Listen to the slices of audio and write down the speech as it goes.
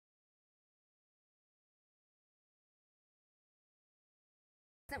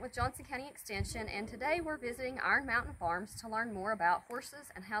With Johnson County Extension, and today we're visiting Iron Mountain Farms to learn more about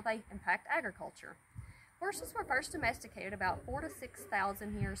horses and how they impact agriculture. Horses were first domesticated about 4,000 to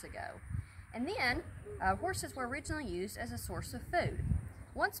 6,000 years ago, and then horses were originally used as a source of food.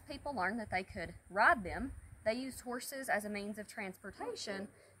 Once people learned that they could ride them, they used horses as a means of transportation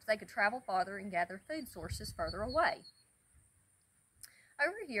so they could travel farther and gather food sources further away.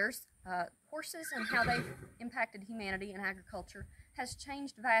 Over years, horses and how they've impacted humanity and agriculture has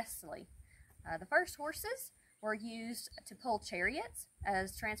changed vastly. The first horses were used to pull chariots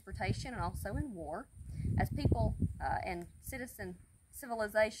as transportation and also in war. As people and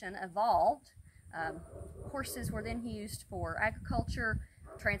civilization evolved, horses were then used for agriculture,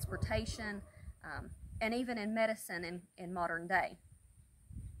 transportation, and even in medicine in modern day.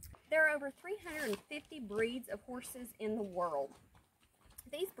 There are over 350 breeds of horses in the world.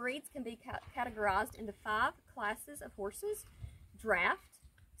 These breeds can be categorized into 5 classes of horses: draft,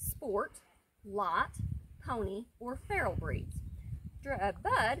 sport, lot, pony, or feral breeds.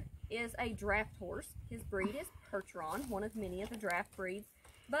 Bud is a draft horse. His breed is Percheron, one of many of the draft breeds.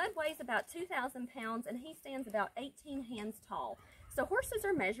 Bud weighs about 2,000 pounds and he stands about 18 hands tall. So horses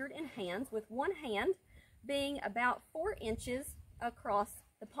are measured in hands, with one hand being about 4 inches across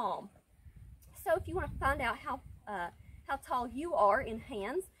the palm. So if you want to find out how tall you are in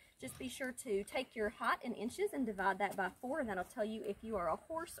hands, just be sure to take your height in inches and divide that by 4, and that'll tell you if you are a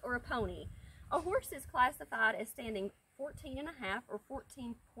horse or a pony. A horse is classified as standing 14.5 or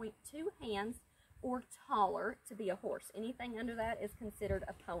 14.2 hands or taller to be a horse. Anything under that is considered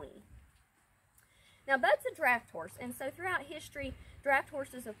a pony. Now, Bud's a draft horse, and so throughout history, draft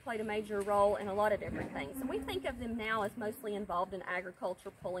horses have played a major role in a lot of different things. And we think of them now as mostly involved in agriculture,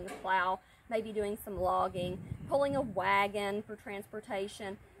 pulling a plow, maybe doing some logging, pulling a wagon for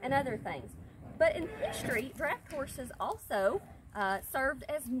transportation, and other things. But in history, draft horses also served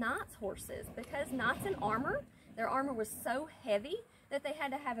as knights' horses, because knights in armor, their armor was so heavy that they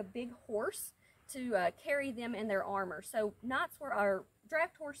had to have a big horse to carry them in their armor. So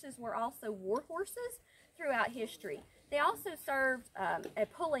draft horses were also war horses throughout history. They also served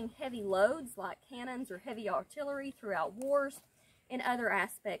at pulling heavy loads like cannons or heavy artillery throughout wars and other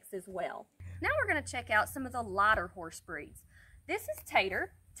aspects as well. Now we're going to check out some of the lighter horse breeds. This is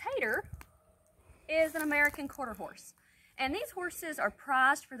Tater. Tater is an American quarter horse, and these horses are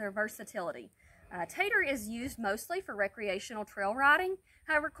prized for their versatility. Tater is used mostly for recreational trail riding.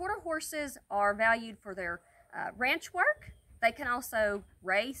 However, quarter horses are valued for their ranch work. They can also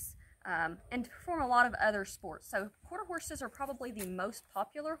race and perform a lot of other sports. So quarter horses are probably the most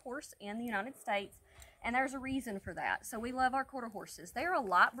popular horse in the United States, and there's a reason for that. So we love our quarter horses. They are a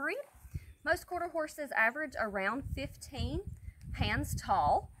light breed. Most quarter horses average around 15 hands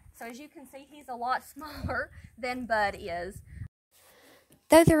tall. So as you can see, he's a lot smaller than Bud is.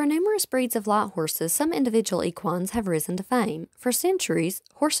 Though there are numerous breeds of light horses, some individual equines have risen to fame. For centuries,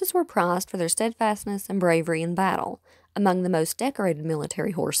 horses were prized for their steadfastness and bravery in battle. Among the most decorated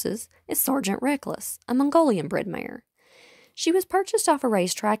military horses is Sergeant Reckless, a Mongolian-bred mare. She was purchased off a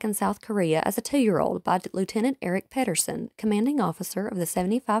racetrack in South Korea as a 2-year-old by Lieutenant Eric Pedersen, commanding officer of the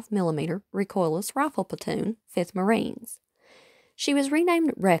 75mm recoilless rifle platoon, 5th Marines. She was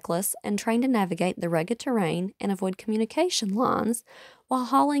renamed Reckless and trained to navigate the rugged terrain and avoid communication lines while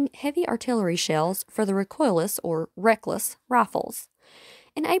hauling heavy artillery shells for the recoilless or reckless rifles.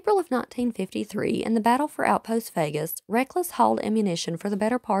 In April of 1953, in the battle for Outpost Vegas, Reckless hauled ammunition for the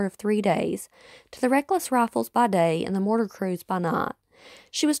better part of 3 days to the Reckless rifles by day and the mortar crews by night.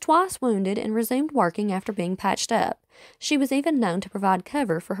 She was twice wounded and resumed working after being patched up. She was even known to provide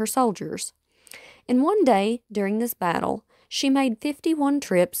cover for her soldiers. In one day during this battle, she made 51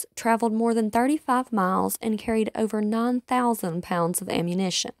 trips, traveled more than 35 miles, and carried over 9,000 pounds of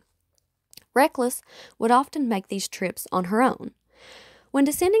ammunition. Reckless would often make these trips on her own. When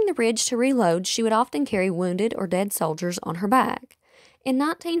descending the ridge to reload, she would often carry wounded or dead soldiers on her back. In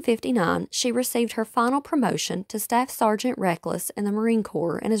 1959, she received her final promotion to Staff Sergeant Reckless in the Marine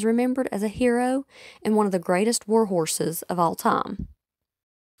Corps and is remembered as a hero and one of the greatest war horses of all time.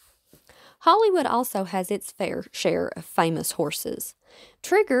 Hollywood also has its fair share of famous horses.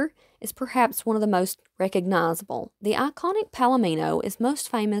 Trigger is perhaps one of the most recognizable. The iconic Palomino is most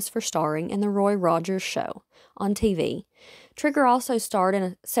famous for starring in The Roy Rogers Show on TV. Trigger also starred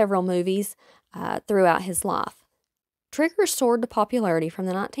in several movies throughout his life. Trigger soared to popularity from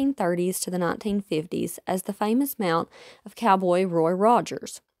the 1930s to the 1950s as the famous mount of cowboy Roy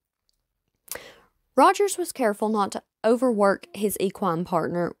Rogers. Rogers was careful not to overwork his equine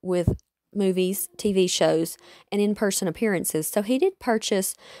partner with movies, TV shows, and in-person appearances, so he did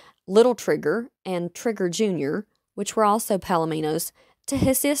purchase Little Trigger and Trigger Jr., which were also Palominos, to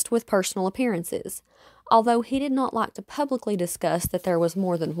assist with personal appearances, although he did not like to publicly discuss that there was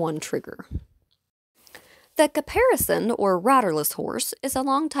more than one trigger. The caparison, or riderless horse, is a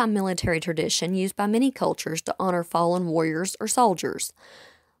long-time military tradition used by many cultures to honor fallen warriors or soldiers.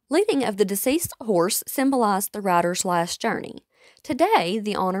 Leading of the deceased horse symbolized the rider's last journey. Today,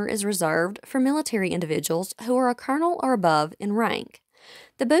 the honor is reserved for military individuals who are a colonel or above in rank.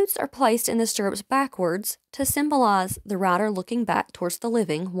 The boots are placed in the stirrups backwards to symbolize the rider looking back towards the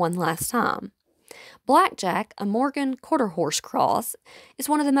living one last time. Blackjack, a Morgan quarter horse cross, is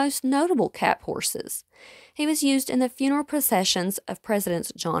one of the most notable cap horses. He was used in the funeral processions of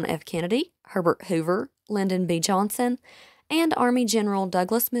Presidents John F. Kennedy, Herbert Hoover, Lyndon B. Johnson, and Army General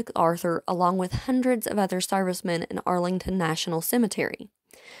Douglas MacArthur, along with hundreds of other servicemen in Arlington National Cemetery.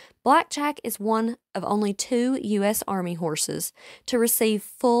 Blackjack is one of only 2 U.S. Army horses to receive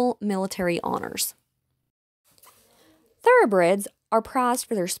full military honors. Thoroughbreds are prized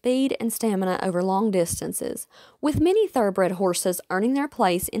for their speed and stamina over long distances, with many thoroughbred horses earning their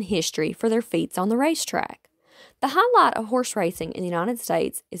place in history for their feats on the racetrack. The highlight of horse racing in the United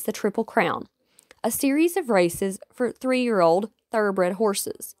States is the Triple Crown, a series of races for 3-year-old thoroughbred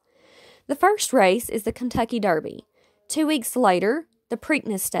horses. The first race is the Kentucky Derby. 2 weeks later, the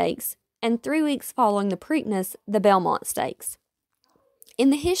Preakness Stakes, and 3 weeks following the Preakness, the Belmont Stakes. In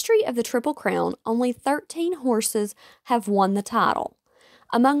the history of the Triple Crown, only 13 horses have won the title.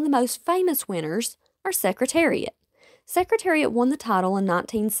 Among the most famous winners are Secretariat. Secretariat won the title in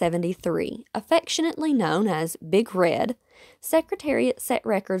 1973, affectionately known as Big Red. Secretariat set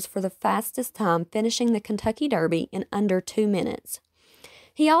records for the fastest time, finishing the Kentucky Derby in under 2 minutes.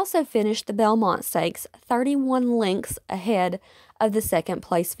 He also finished the Belmont Stakes 31 lengths ahead of the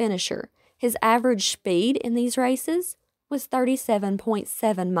second-place finisher. His average speed in these races was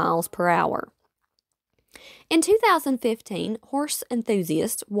 37.7 miles per hour. In 2015, horse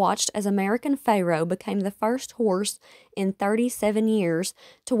enthusiasts watched as American Pharoah became the first horse in 37 years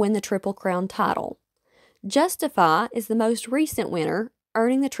to win the Triple Crown title. Justify is the most recent winner,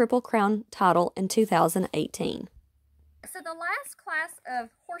 earning the Triple Crown title in 2018. So the last class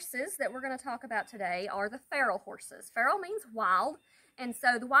of horses that we're going to talk about today are the feral horses. Feral means wild, and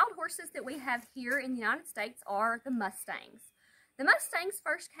so the wild horses that we have here in the United States are the Mustangs. The Mustangs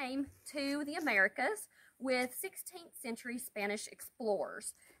first came to the Americas with 16th century Spanish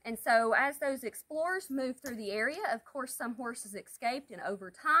explorers. And so as those explorers moved through the area, of course some horses escaped, and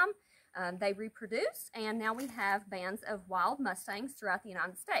over time they reproduced, and now we have bands of wild Mustangs throughout the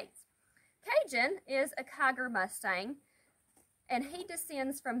United States. Cajun is a Kiger Mustang, and he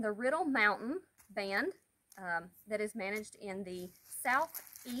descends from the Riddle Mountain band that is managed in the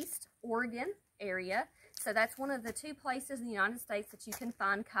southeast Oregon area. So that's one of the 2 places in the United States that you can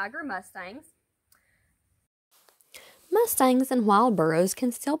find Kiger Mustangs. Mustangs and wild burros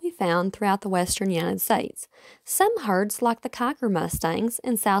can still be found throughout the western United States. Some herds, like the Kiger Mustangs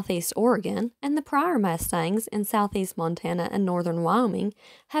in southeast Oregon and the Pryor Mustangs in southeast Montana and northern Wyoming,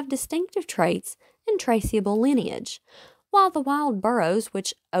 have distinctive traits and traceable lineage, while the wild burros,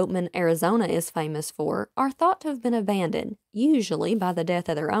 which Oatman, Arizona is famous for, are thought to have been abandoned, usually by the death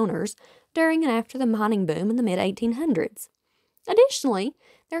of their owners, during and after the mining boom in the mid-1800s. Additionally,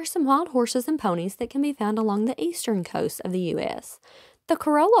 there are some wild horses and ponies that can be found along the eastern coast of the U.S. The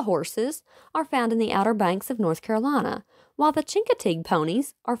Corolla horses are found in the Outer Banks of North Carolina, while the Chincoteague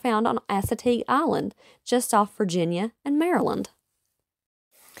ponies are found on Assateague Island, just off Virginia and Maryland.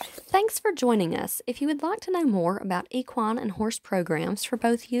 Thanks for joining us. If you would like to know more about equine and horse programs for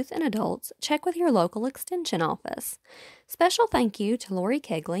both youth and adults, check with your local extension office. Special thank you to Lori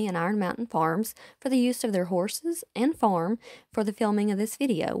Kegley and Iron Mountain Farms for the use of their horses and farm for the filming of this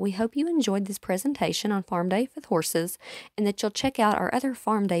video. We hope you enjoyed this presentation on Farm Day with Horses and that you'll check out our other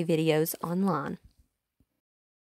Farm Day videos online.